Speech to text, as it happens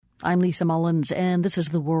I'm Lisa Mullins, and this is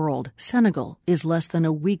The World. Senegal is less than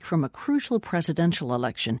a week from a crucial presidential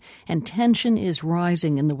election, and tension is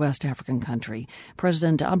rising in the West African country.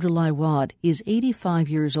 President Abdoulaye Wade is 85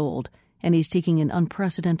 years old, and he's taking an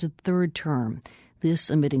unprecedented third term.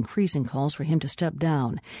 This amid increasing calls for him to step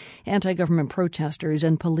down. Anti-government protesters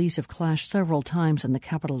and police have clashed several times in the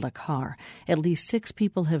capital, Dakar. At least 6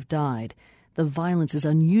 people have died. The violence is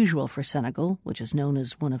unusual for Senegal, which is known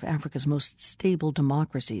as one of Africa's most stable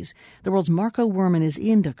democracies. The world's Werman is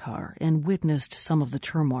in Dakar and witnessed some of the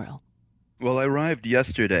turmoil. Well, I arrived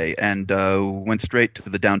yesterday and went straight to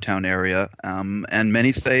the downtown area, and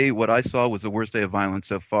many say what I saw was the worst day of violence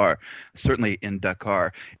so far, certainly in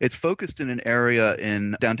Dakar. It's focused in an area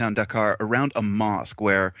in downtown Dakar around a mosque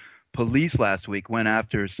where police last week went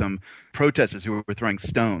after some protesters who were throwing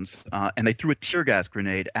stones, and they threw a tear gas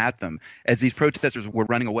grenade at them as these protesters were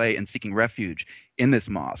running away and seeking refuge in this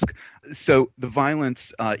mosque. So the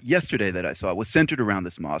violence yesterday that I saw was centered around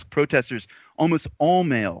this mosque. Protesters, almost all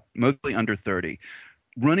male, mostly under 30,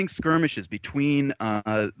 running skirmishes between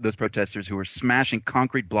those protesters who were smashing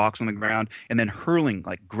concrete blocks on the ground and then hurling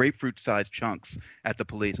like grapefruit-sized chunks at the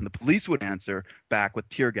police. And the police would answer back with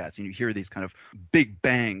tear gas. And you hear these kind of big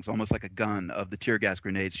bangs, almost like a gun, of the tear gas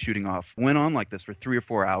grenades shooting off. Went on like this for 3 or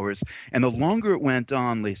 4 hours. And the longer it went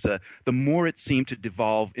on, Lisa, the more it seemed to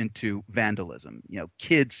devolve into vandalism. You know,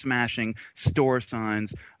 kids smashing store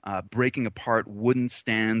signs, breaking apart wooden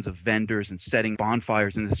stands of vendors and setting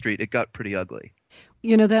bonfires in the street. It got pretty ugly.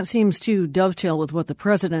 You know, that seems to dovetail with what the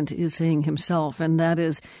president is saying himself, and that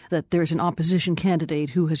is that there's an opposition candidate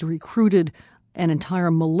who has recruited an entire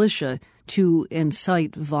militia to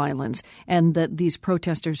incite violence, and that these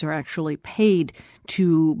protesters are actually paid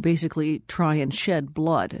to basically try and shed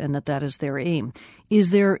blood, and that is their aim. Is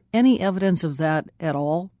there any evidence of that at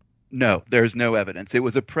all? No, there's no evidence. It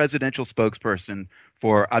was a presidential spokesperson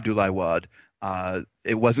for Abdoulaye Wade.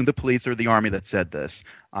 It wasn't the police or the army that said this.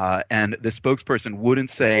 And the spokesperson wouldn't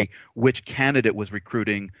say which candidate was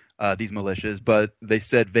recruiting these militias, but they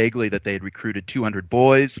said vaguely that they had recruited 200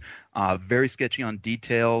 boys, very sketchy on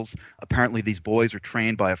details. Apparently these boys were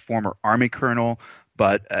trained by a former army colonel,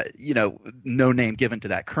 but, no name given to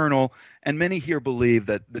that colonel. And many here believe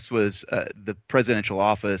that this was the presidential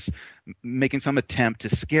office making some attempt to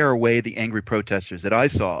scare away the angry protesters that I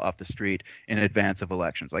saw off the street in advance of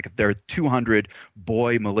elections. Like if there are 200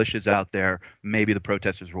 boy militias out there, maybe the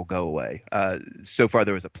protesters will go away. So far,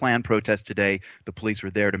 there was a planned protest today. The police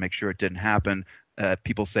were there to make sure it didn't happen.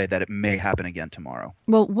 People say that it may happen again tomorrow.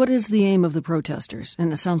 Well, what is the aim of the protesters?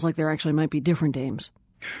 And it sounds like there actually might be different aims.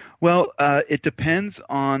 Well, it depends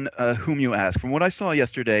on whom you ask. From what I saw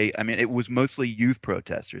yesterday, I mean, it was mostly youth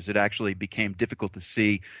protesters. It actually became difficult to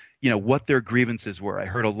see, what their grievances were. I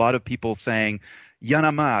heard a lot of people saying,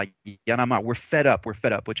 Yanama, Yanama, we're fed up,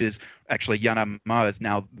 which is actually Yanama is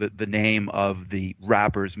now the name of the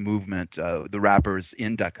rappers movement, the rappers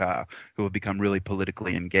in Dakar who have become really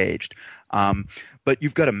politically engaged. But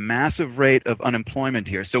you've got a massive rate of unemployment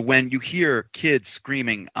here. So when you hear kids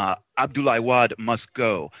screaming, Abdoulaye Wade must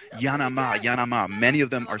go, Yanama, Yanama, many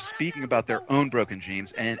of them are speaking about their own broken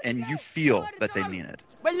dreams, and you feel that they mean it.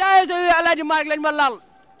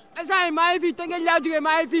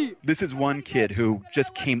 This is one kid who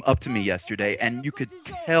just came up to me yesterday, and you could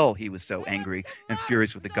tell he was so angry and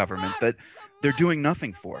furious with the government, but they're doing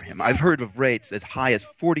nothing for him. I've heard of rates as high as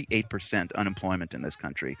 48% unemployment in this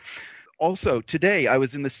country. Also, today I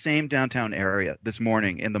was in the same downtown area this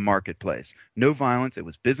morning in the marketplace. No violence. It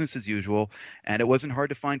was business as usual. And it wasn't hard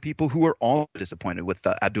to find people who were all disappointed with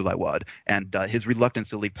Abdoulaye Wade and his reluctance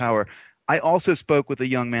to leave power. I also spoke with a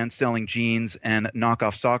young man selling jeans and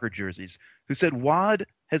knockoff soccer jerseys who said Wade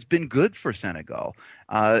has been good for Senegal.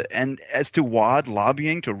 And as to Wade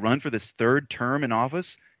lobbying to run for this third term in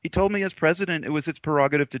office, he told me as president it was his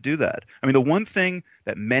prerogative to do that. I mean, the one thing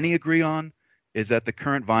that many agree on is that the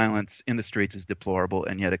current violence in the streets is deplorable,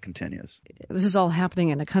 and yet it continues. This is all happening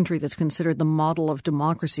in a country that's considered the model of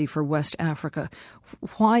democracy for West Africa.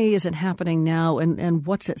 Why is it happening now, and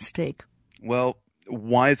what's at stake? Well,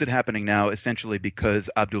 why is it happening now? Essentially because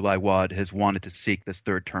Abdoulaye Wade has wanted to seek this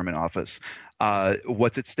third term in office.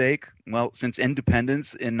 What's at stake? Well, since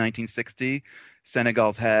independence in 1960,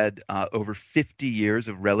 Senegal's had over 50 years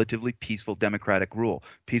of relatively peaceful democratic rule.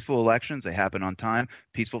 Peaceful elections, they happen on time.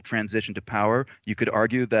 Peaceful transition to power. You could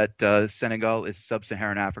argue that Senegal is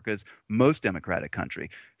sub-Saharan Africa's most democratic country.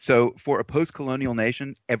 So for a post-colonial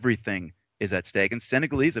nation, everything is at stake. And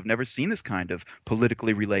Senegalese have never seen this kind of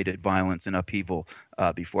politically related violence and upheaval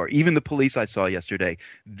before. Even the police I saw yesterday,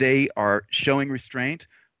 they are showing restraint,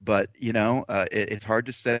 but, it's hard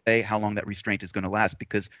to say how long that restraint is going to last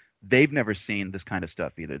because they've never seen this kind of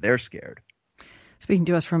stuff either. They're scared. Speaking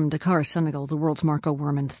to us from Dakar, Senegal, the world's Marco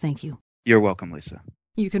Werman, thank you. You're welcome, Lisa.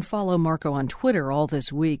 You can follow Marco on Twitter all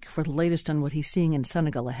this week for the latest on what he's seeing in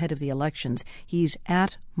Senegal ahead of the elections. He's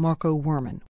at Marco Werman.